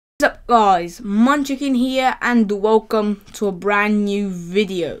Guys, Munchkin here and welcome to a brand new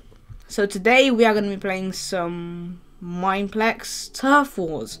video. So today we are going to be playing some Mineplex Turf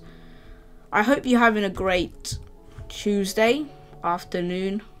Wars. I hope you're having a great Tuesday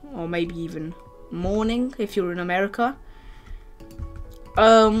afternoon or maybe even morning if you're in America.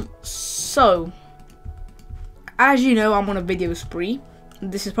 So as you know, I'm on a video spree.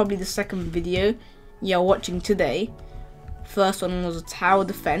 This is probably the second video you're watching today. First one was a tower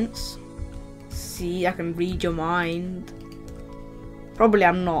defense. See, I can read your mind. Probably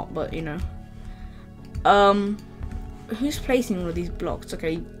I'm not, but you know. Who's placing all of these blocks?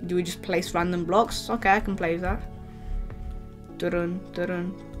 Okay, do we just place random blocks? Okay, I can play that. Dun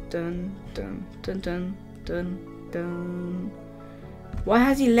dun dun dun dun dun dun dun. Why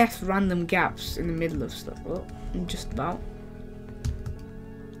has he left random gaps in the middle of stuff? Well, just about.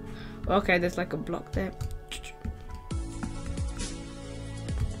 Okay, there's like a block there.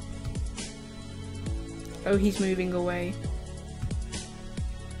 Oh, he's moving away.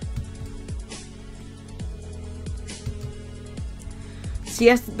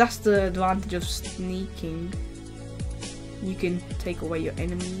 See, that's the advantage of sneaking. You can take away your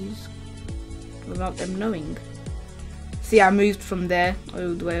enemies without them knowing. See, I moved from there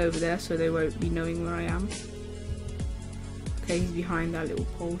all the way over there, so they won't be knowing where I am. Okay, he's behind that little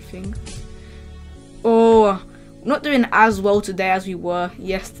pole thing. Oh, not doing as well today as we were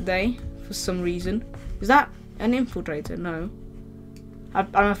yesterday for some reason. Is that an infiltrator? No.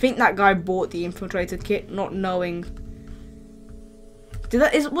 I think that guy bought the infiltrator kit, not knowing.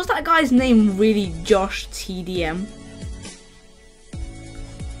 Was that guy's name really Josh TDM?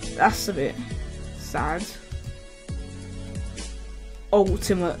 That's a bit sad.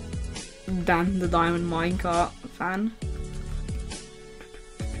 Ultimate Dan the Diamond Minecart fan.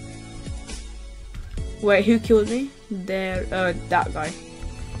 Wait, who killed me? There, that guy.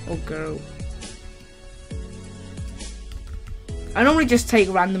 Or girl. I normally just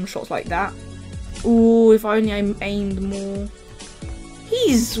take random shots like that. Ooh, if only I aimed more.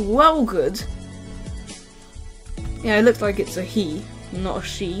 He's well good. Yeah, it looks like it's a he, not a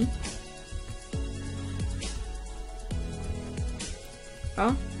she.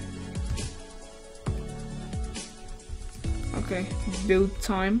 Oh? Okay, build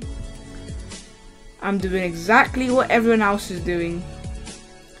time. I'm doing exactly what everyone else is doing.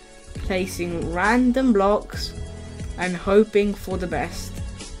 Placing random blocks and hoping for the best.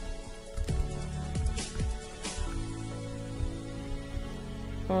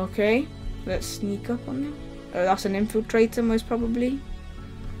 Okay, let's sneak up on them. Oh, that's an infiltrator most probably.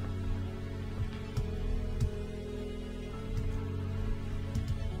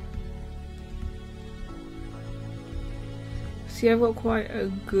 See, I've got quite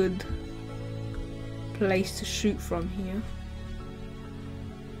a good place to shoot from here.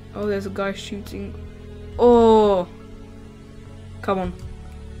 Oh, there's a guy shooting. Oh! Come on.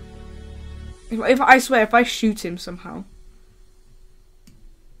 If I swear, if I shoot him somehow.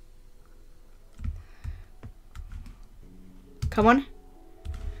 Come on.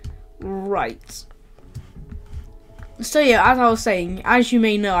 Right. So yeah, as I was saying, as you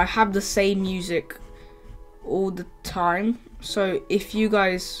may know, I have the same music all the time. So if you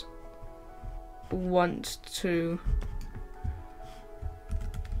guys want to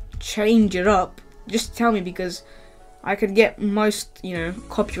change it up, just tell me, because I could get most, you know,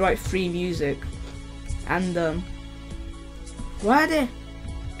 copyright-free music. And why are there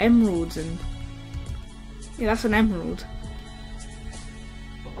emeralds? And yeah, that's an emerald.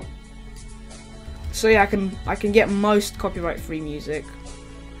 So yeah, I can get most copyright-free music.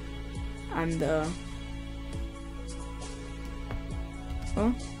 And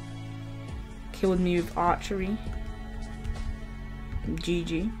oh, killed me with archery.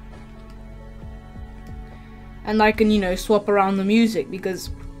 GG. And I can, you know, swap around the music,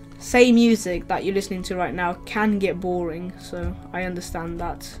 because same music that you're listening to right now can get boring, so I understand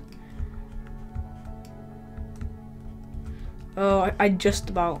that. Oh, I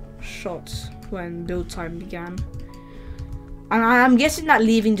just about shot when build time began. And I'm guessing that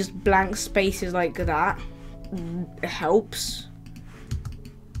leaving just blank spaces like that helps.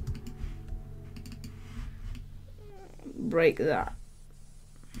 Break that.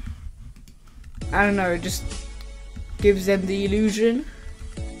 I don't know, it just gives them the illusion.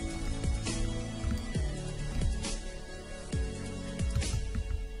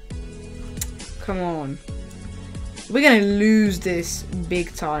 Come on. We're gonna lose this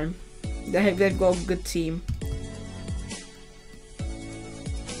big time. They've got a good team.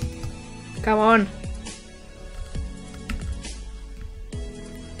 Come on.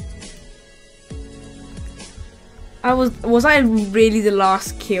 Was I really the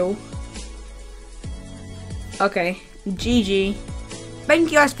last kill Okay, GG.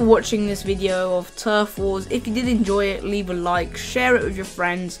 Thank you guys for watching this video of Turf Wars. If you did enjoy it, leave a like, share it with your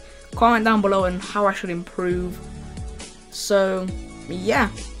friends, comment down below on how I should improve. So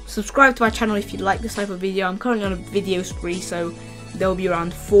yeah, subscribe to my channel if you like this type of video. I'm currently on a video spree, so there'll be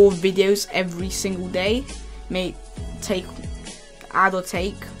around 4 videos every single day. May add or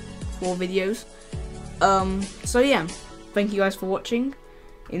take 4 videos. So yeah, thank you guys for watching.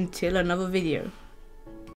 Until another video.